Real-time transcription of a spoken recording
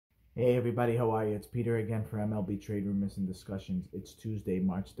Hey everybody, how are you? It's Peter again for MLB Trade Rumors and Discussions. It's Tuesday,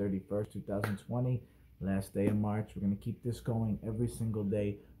 March 31st, 2020, last day of March. We're going to keep this going every single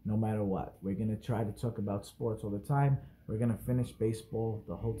day, no matter what. We're going to try to talk about sports all the time. We're going to finish baseball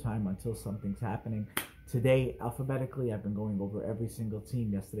the whole time until something's happening. Today, alphabetically, I've been going over every single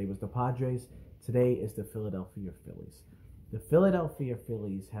team. Yesterday was the Padres. Today is the Philadelphia Phillies. The Philadelphia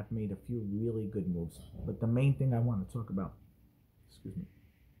Phillies have made a few really good moves, but the main thing I want to talk about,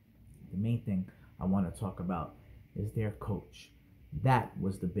 the main thing I want to talk about is their coach. That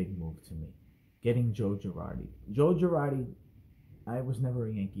was the big move to me. Getting Joe Girardi. Joe Girardi, I was never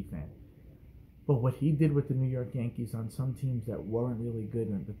a Yankee fan. But what he did with the New York Yankees on some teams that weren't really good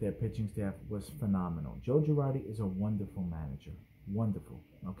with their pitching staff was phenomenal. Joe Girardi is a wonderful manager. Wonderful,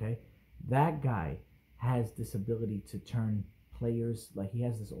 okay? That guy has this ability to turn players, like he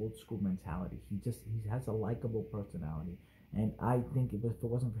has this old school mentality. He has a likable personality. And I think if it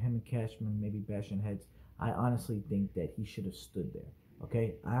wasn't for him and Cashman maybe bashing heads, I honestly think that he should have stood there.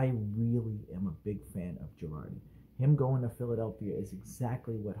 Okay? I really am a big fan of Girardi. Him going to Philadelphia is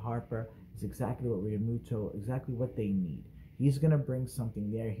exactly what Harper, is exactly what Realmuto, exactly what they need. He's going to bring something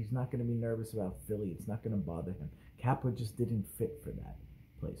there. He's not going to be nervous about Philly. It's not going to bother him. Kapler just didn't fit for that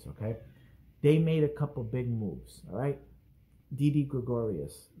place, okay? They made a couple big moves, all right? Didi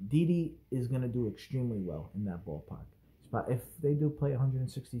Gregorius. Didi is going to do extremely well in that ballpark. But if they do play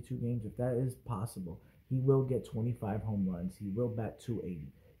 162 games, if that is possible, he will get 25 home runs. He will bat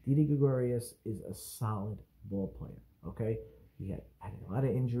 280. Didi Gregorius is a solid ball player, okay? He had a lot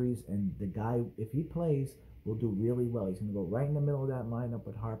of injuries, and the guy, if he plays, will do really well. He's going to go right in the middle of that lineup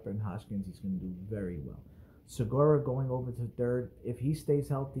with Harper and Hoskins. He's going to do very well. Segura going over to third. If he stays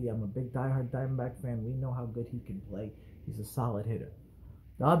healthy, I'm a big diehard Diamondback fan. We know how good he can play. He's a solid hitter.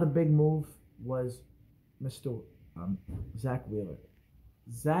 The other big move was Mr. Zach Wheeler.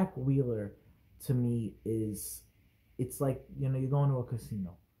 Zach Wheeler, to me, it's like, you're going to a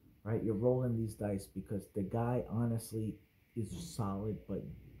casino, right? You're rolling these dice because the guy, honestly, is solid, but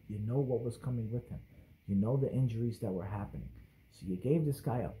you know what was coming with him. You know the injuries that were happening. So you gave this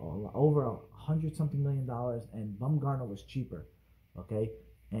guy over $100-something million, and Bumgarner was cheaper, okay?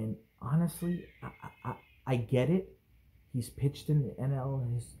 And honestly, I get it. He's pitched in the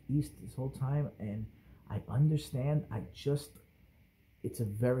NL East this whole time, and I understand. It's a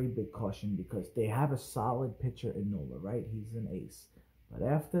very big caution because they have a solid pitcher in Nola, right? He's an ace. But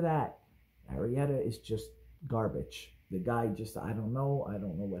after that, Arrieta is just garbage. The guy just, I don't know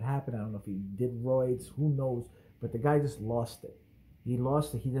what happened. I don't know if he did roids, who knows. But the guy just lost it. He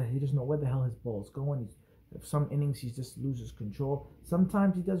lost it. He doesn't know where the hell his ball's going. Some innings he just loses control.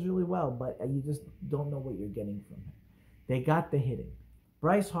 Sometimes he does really well, but you just don't know what you're getting from him. They got the hitting.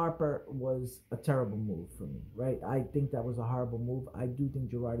 Bryce Harper was a terrible move for me, right? I think that was a horrible move. I do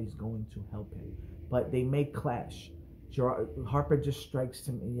think Girardi's going to help him, but they may clash. Harper just strikes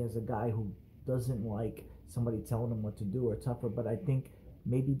to me as a guy who doesn't like somebody telling him what to do or tougher, but I think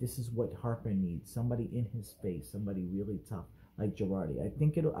maybe this is what Harper needs, somebody in his face, somebody really tough like Girardi. I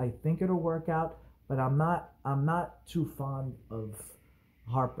think it'll work out, but I'm not too fond of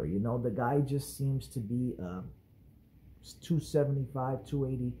Harper. The guy just seems to be 275,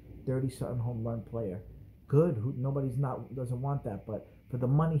 280, 30-something home run player. Good. Doesn't want that. But for the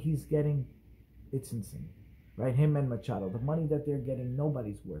money he's getting, it's insane. Right? Him and Machado. The money that they're getting,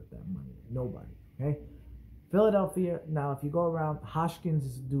 nobody's worth that money. Nobody. Okay? Philadelphia, now if you go around, Hoskins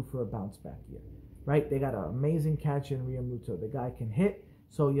is due for a bounce back year. Right? They got an amazing catcher in Realmuto. The guy can hit,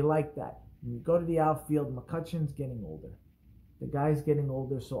 so you like that. When you go to the outfield, McCutcheon's getting older. The guy's getting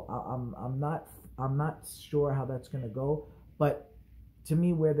older, so I'm not sure how that's going to go. But to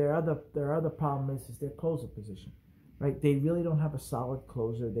me, where their other problem is their closer position, right? They really don't have a solid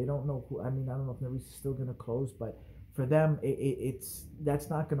closer. They don't know who. I don't know if Maurice is still going to close, but for them,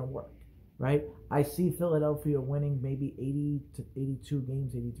 that's not going to work, right? I see Philadelphia winning maybe 80 to 82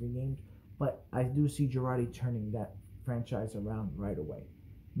 games, 83 games, but I do see Girardi turning that franchise around right away.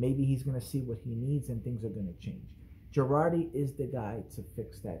 Maybe he's going to see what he needs, and things are going to change. Girardi is the guy to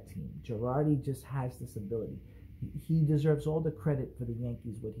fix that team. Girardi just has this ability. He deserves all the credit for the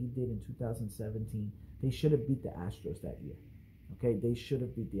Yankees, what he did in 2017. They should have beat the Astros that year. Okay, they should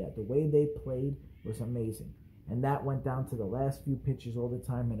have beat the way they played was amazing. And that went down to the last few pitches all the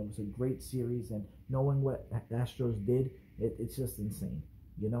time, and it was a great series. And knowing what the Astros did, it's just insane,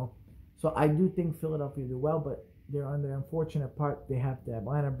 So I do think Philadelphia do well, but they're on the unfortunate part. They have the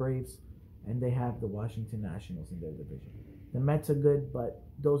Atlanta Braves, and they have the Washington Nationals in their division. The Mets are good, but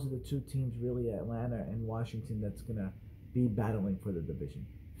those are the two teams, really, Atlanta and Washington, that's going to be battling for the division.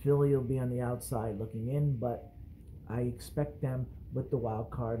 Philly will be on the outside looking in, but I expect them with the wild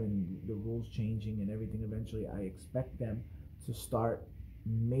card and the rules changing and everything eventually, I expect them to start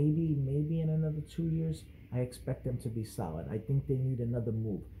maybe in another 2 years. I expect them to be solid. I think they need another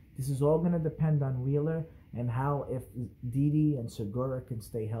move. This is all going to depend on Wheeler and how, if Didi and Segura can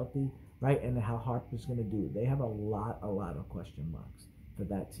stay healthy, right, and how Harper's going to do. They have a lot of question marks for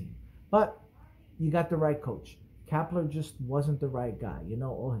that team. But you got the right coach. Kapler just wasn't the right guy. You know,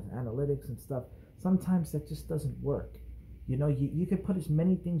 all his analytics and stuff, sometimes that just doesn't work. You know, you can put as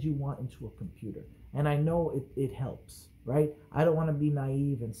many things you want into a computer. And I know it helps, right? I don't want to be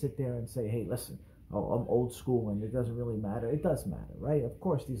naive and sit there and say, hey, listen, oh, I'm old school and it doesn't really matter. It does matter, right? Of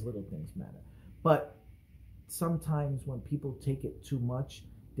course, these little things matter. But sometimes when people take it too much,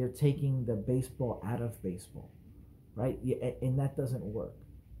 they're taking the baseball out of baseball, right? And that doesn't work.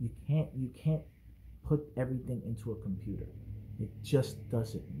 You can't put everything into a computer. It just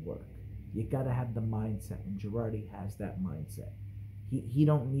doesn't work. You got to have the mindset, and Girardi has that mindset. He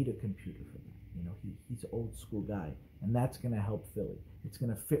don't need a computer for that. You know, he's an old school guy, and that's going to help Philly. It's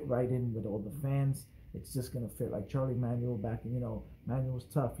going to fit right in with all the fans. It's just going to fit like Charlie Manuel back. You know, Manuel's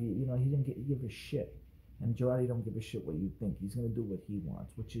tough. He didn't give a shit, and Girardi don't give a shit what you think. He's going to do what he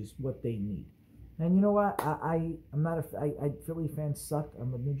wants, which is what they need. And you know what? I'm not Philly fans suck.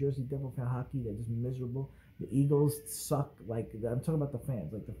 I'm a New Jersey Devil fan hockey. They're just miserable. The Eagles suck. Like, I'm talking about the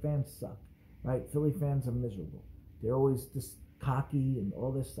fans. Like, the fans suck, right? Philly fans are miserable. They're always just cocky and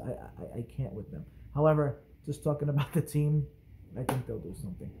all this. I can't with them. However, just talking about the team, I think they'll do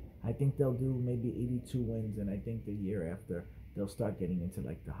something. I think they'll do maybe 82 wins, and I think the year after they'll start getting into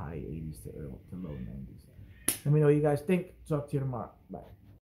like the high 80s to low 90s. Let me know what you guys think. Talk to you tomorrow. Bye.